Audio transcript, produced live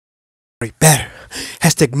Better.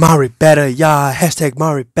 Hashtag Mari better. Yeah. Hashtag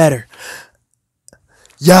Mari better.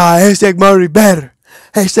 Yeah. Hashtag Mari better.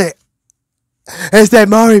 Hashtag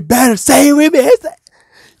Mari better. Say it with me.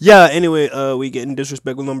 Yeah. Anyway, we getting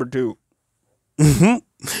disrespectful number 2.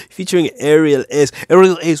 Featuring Ariel S.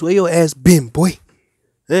 Ariel S, where your ass been, boy?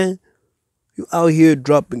 Eh? You out here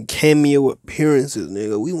dropping cameo appearances,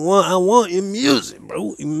 nigga. I want your music,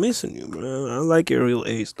 bro. We missing you, bro. I like Ariel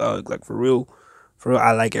S, dog. Like for real,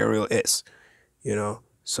 I like Ariel S. You know.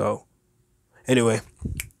 So, anyway,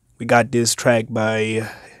 we got this track by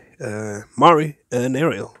Mari and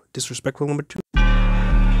Ariel. Disrespectful number 2.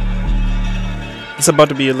 It's about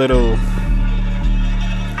to be a little.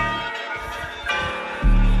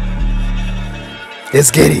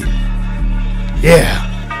 Let's get it. Yeah.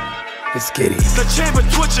 Let's get it. The chamber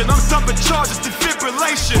twitching, I'm dumping charges,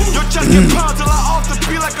 defibrillation. Your chest get pounded till I off the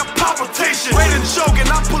beat like a palpitation. Raiden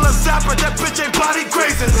choking, I pull a zapper, that bitch ain't body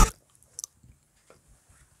grazing.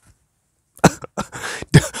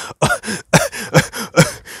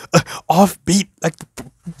 Off beat, like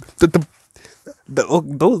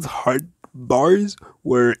those hard bars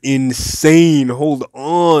were insane. Hold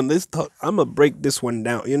on, let's talk. I'm gonna break this one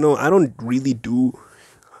down. You know, I don't really do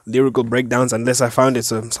lyrical breakdowns unless I found it's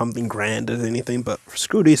something grand or anything, but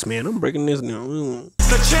screw this, man. I'm breaking this now.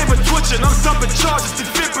 The chamber twitching, I'm dumping charges,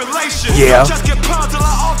 defibrillation. Yeah. Just get pounded till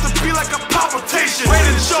I off the beat like a palpitation.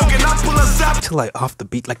 Raiden choking, I pull a zap till I off the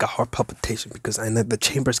beat like a heart palpitation because I know the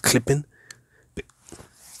chamber's clipping.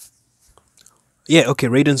 Yeah, okay,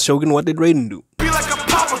 Raiden's Shogun. What did Raiden do? Be like a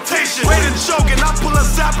palpitation. Raiden choking, I pull a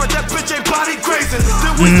zapper, that bitch ain't body grazing.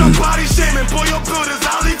 Then we some body shaming, boy, your builders,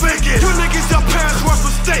 I'll leave vacant. You niggas, your parents work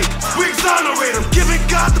for state. We exonerate them, giving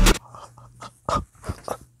God the.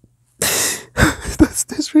 That's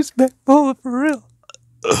disrespectful for real.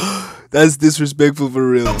 That's disrespectful for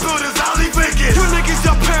real. Your builders, I'll leave vacant. You niggas,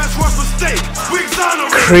 your parents work for state. We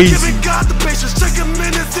exonerate them, crazy. giving God the patience. Check a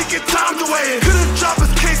minute, he get time to weigh in. Couldn't drop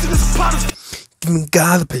his case in this pot of. Giving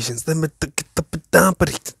God the patience.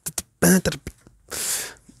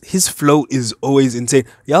 His flow is always insane.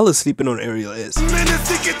 Y'all are sleeping on Ariel S. Minutes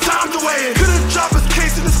to get time to weigh in. Couldn't drop his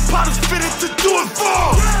case in this pot is fitted to do it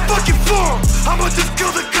for. Fucking for. I'ma just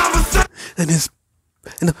kill the conversation. And his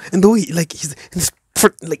and the way like he's this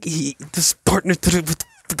partner to the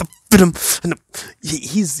film and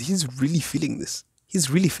he's really feeling this. He's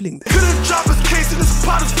really feeling this. Couldn't drop his case in this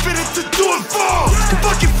pot is fitted to do it for.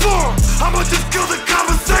 Fucking for. I'ma just kill the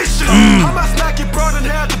conversation. I'ma smack your broad and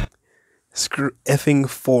head. Screw effing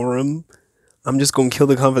forum. I'm just gonna kill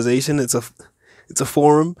the conversation. It's a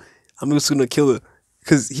forum. I'm just gonna kill it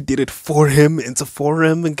because he did it for him. It's a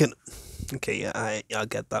forum and can. Okay, yeah, I'll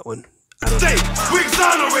get that one.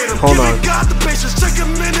 Hold on. Got the patience. Check a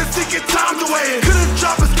minute to get time to weigh in. Couldn't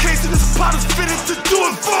drop his case in this pot is fitted to do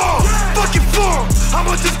it for. Fucking for.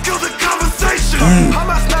 I'ma just kill the conversation.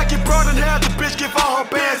 I'ma smack your broad and have the bitch give all her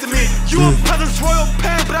bands to me. You a peasant's royal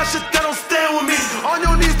pain, but that shit that don't stand with me. On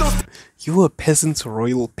your knees, don't. You a peasant's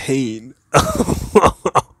royal pain.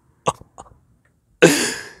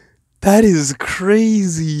 That is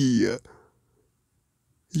crazy.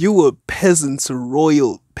 You a peasant's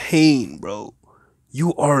royal pain, bro.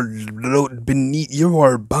 You are beneath. You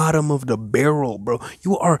are bottom of the barrel, bro.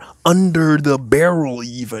 You are under the barrel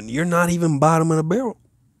even. You're not even bottom of the barrel.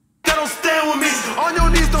 That don't stand with me. On your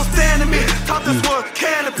knees, don't stand to me. Top this word,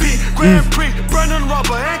 canopy. Grand Prix, Brennan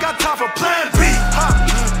Rubber. Ain't got time for plan B.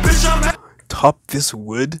 Bitch, I'm top this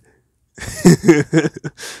wood.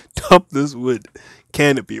 Top this wood.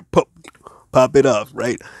 Canopy. Pop it off,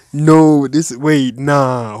 right? No, wait,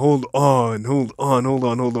 nah, hold on. Stand with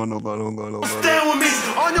me,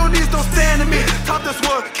 on your knees, don't stand to me. Top this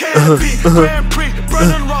word, canopy. Grand Prix,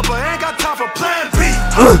 Brennan Rubber. Ain't got time for plan B.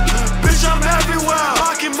 Bitch, I'm everywhere.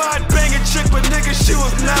 I can mind bang a chick, but nigga, she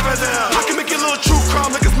was never there. I can make a little true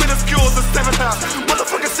crime like it's minuscule as the 7th house.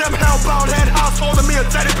 Motherfucker Sam Hellbound head house holding me a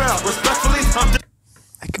teddy bear. Respectfully,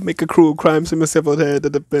 I can make a cruel crime to myself out here.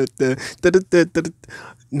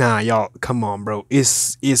 Nah, y'all, come on, bro.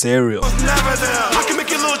 It's Ariel. Never there. I can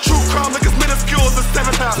make a little true crime like it's minuscule as the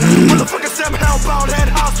 7th house. Motherfucker Sam Hellbound head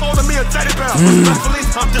house holding me a teddy bear. Respectfully,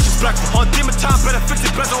 I'm disrespectful. On demon time, better fix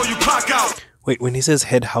it, better or you clock out. Wait, when he says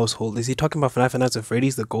head household, is he talking about Five Nights at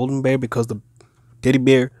Freddy's, the golden bear, because the teddy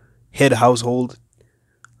bear head household,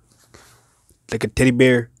 like a teddy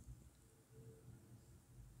bear?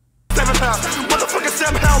 7th house. Motherfucker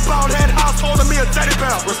Sam Hellbound head house holding calling me a daddy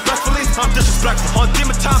bear. Respectfully, I'm disrespectful. On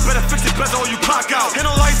demon time, better fix it better or you clock out. Ain't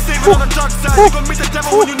no light saving on the dark side. You gon' meet the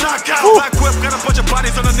devil when you knock out. Black whip, got a bunch of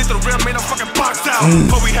bodies underneath the rim, made a fucking box out.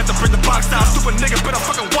 But we had to bring the box out. Stupid nigga, better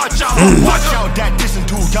fucking watch out. Watch out, that dissing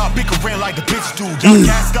dude. Y'all bickering like the bitch dude. Y'all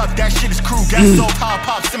gassed up, that shit is crew. Gas so high,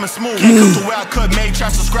 pop, simmer smooth. Can't come to where I could, made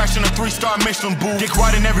trash to scratch in a 3-star Michelin boo. Dick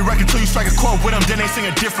right in every record till you strike a chord with them, then they sing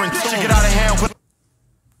a different tune. Shit get out of hand with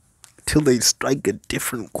Till they strike a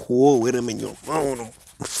different chord with him in your phone.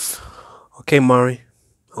 Okay, Mari.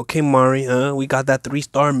 Okay, Mari, we got that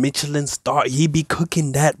 3-star Michelin star. He be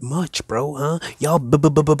cooking that much, bro, huh? Y'all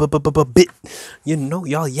bit. You know,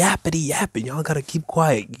 y'all yapping. Y'all gotta keep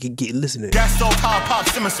quiet. Get listening. gas so high, pop,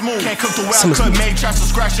 simmer smooth. Can't come to where I could, made trash to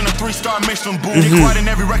scratch in a 3-star Michelin boo. Dick right in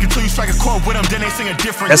every record till you strike a chord with them, then they sing a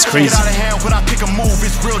different. That's crazy. Get out of hand when I pick a move.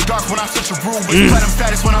 It's real dark when I switch a room. It's platinum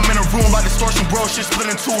status when I'm in a room like distortion, bro. Shit split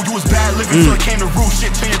in two. You was bad living till it came to roof.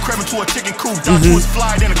 Shit turn your crib into a chicken coop. Thought you was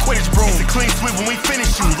fly, then a Quidditch broom. It's a clean sweep when we finish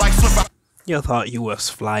you. Like slip out. You thought you was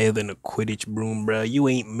flyer than a Quidditch broom, bro. You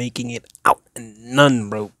ain't making it out and none,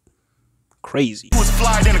 bro. Crazy. You was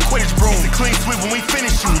fly, then a Quidditch broom. It's a clean sweep when we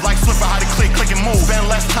finish you. Like slipper, how to click and move. Spend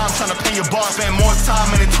less time trying to pay your bar. Spend more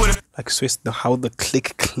time in the Twitter. Like Swiss, how the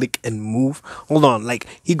click and move. Hold on, like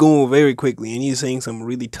he going very quickly and he's saying some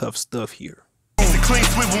really tough stuff here. It's a clean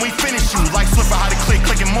sweep when we finish you. Like slipper, how to click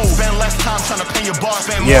and move. Spend less time trying to pay your bar.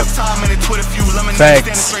 Spend more time in the Twitter few. Lemonade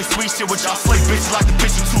standing straight sweet shit with y'all slay bitches like the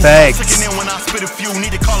bitch too. Sticking in when I spit a few.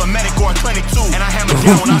 Need to call a medic or a clinic too. And I hammer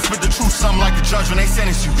down when I spit the truth. Something like the judge when they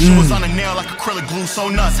sentence you. She was on the nail like acrylic glue. So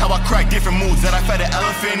nuts how I crack different moods. That I fed an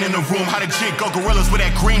elephant in the room. How the jig go gorillas with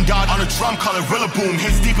that green dot on a drum called Rilla Boom.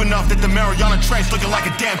 Hits deep enough that the Mariana Trench looking like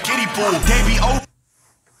a damn kiddie pool. They be over.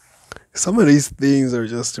 Some of these things are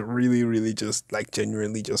just really just like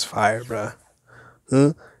genuinely just fire, bruh.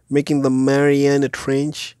 Huh? Making the Mariana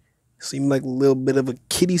Trench seem like a little bit of a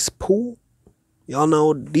kiddie's pool. Y'all know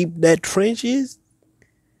how deep that trench is?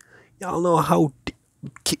 Y'all know how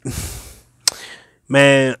deep.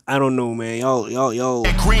 Man, I don't know, man. Y'all.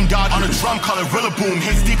 That green dot on a drum called Rilla Boom.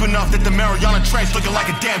 Hits deep enough that the Mariana Trench looking like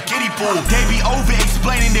a damn kiddie pool. They be over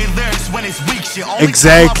explaining their lyrics when it's weak shit. Only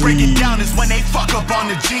time I break it down is when they fuck up on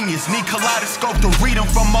the genius. Need kaleidoscope to read them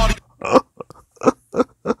from all the.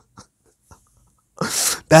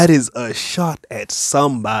 That is a shot at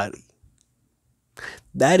somebody.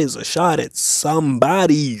 That is a shot at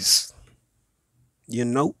somebody's. You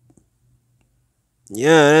know?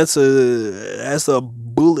 Yeah, that's a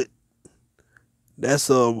bullet. That's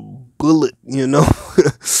a bullet, you know.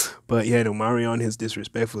 But yeah, the Mario on his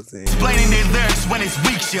disrespectful thing. Explaining their lyrics when it's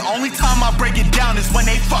weak shit. Only time I break it down is when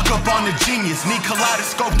they fuck up on the genius. Need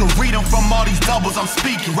kaleidoscope to read them from all these doubles I'm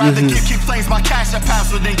speaking. Rather give Kick Flames my cash app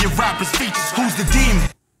password than give rappers features. Who's the demon?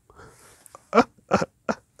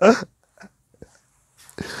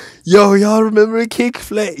 Yo, y'all remember Kick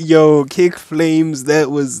Flames? Yo, Kick Flames, that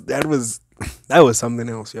was something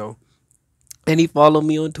else, yo. And he followed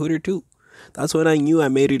me on Twitter too. That's when I knew I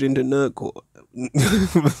made it into Nerdcore.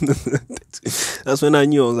 That's when I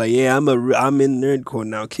knew I was like, yeah, I'm in Nerdcore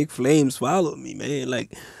now. Kick Flames followed me, man.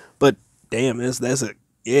 Like, but damn, that's a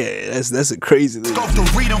crazy thing. Scope to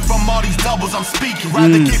read them from all these doubles I'm speaking.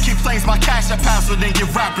 Rather give Kick Flames my cash app password than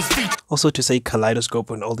give rappers features. Also to say kaleidoscope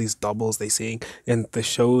and all these doubles they saying and the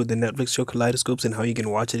Netflix show Kaleidoscopes and how you can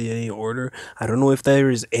watch it in any order. I don't know if there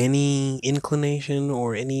is any inclination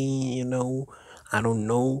or any, you know, I don't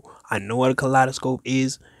know. I know what a kaleidoscope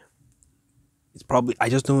is. It's probably, I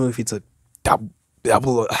just don't know if it's a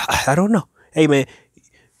double. I don't know. Hey man,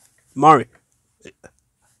 Mari,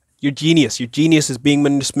 you're genius. Your genius is being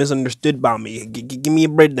misunderstood by me. Give me a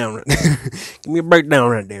breakdown. Give me a breakdown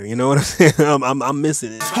right there. You know what I'm saying? I'm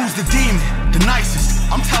missing it. Who's the demon? The nicest.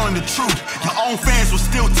 I'm telling the truth. Your own fans will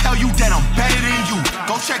still tell you that I'm better than you.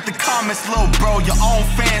 Go check the comments, little bro. Your own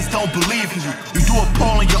fans don't believe in you. You do a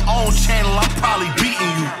poll on your own channel, I'm probably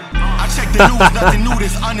beating you. I check the news, nothing new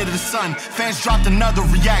that's under the sun. Fans dropped another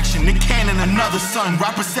reaction, Nick Cannon another son.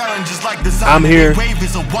 Rappers selling just like design. I'm here. Wave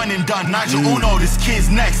is a one and done. Nigel Uno, this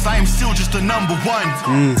kid's next. I am still just a number one.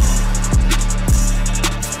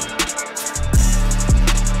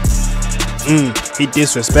 He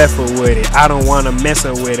disrespectful with it. I don't want to mess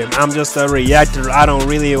up with him. I'm just a reactor. I don't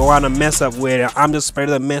really want to mess up with it. I'm just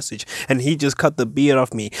spreading the message. And he just cut the beat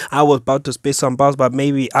off me. I was about to spit some balls, but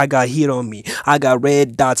maybe I got heat on me. I got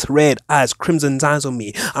red dots, red eyes, crimson signs on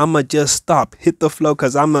me. I'ma just stop, hit the flow,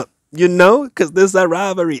 cause I'm a, you know, cause this is a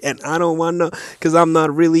rivalry, and I don't want to, cause I'm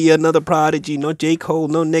not really another Prodigy, no J. Cole,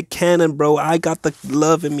 no Nick Cannon, bro. I got the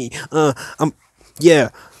love in me. Yeah,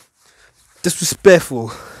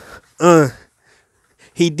 disrespectful.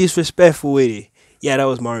 He disrespectful with it. Yeah, that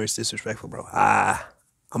was Marius Disrespectful, bro. I'm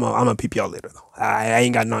gonna peep y'all later though. I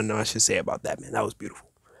ain't got nothing I should say about that, man. That was beautiful.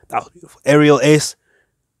 That was beautiful. Aerial Ace,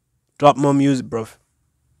 drop more music, bro.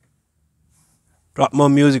 Drop more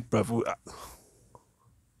music, bro. I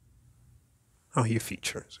don't hear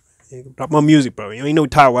features. Drop more music, bro. You ain't no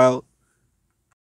Ty Wild.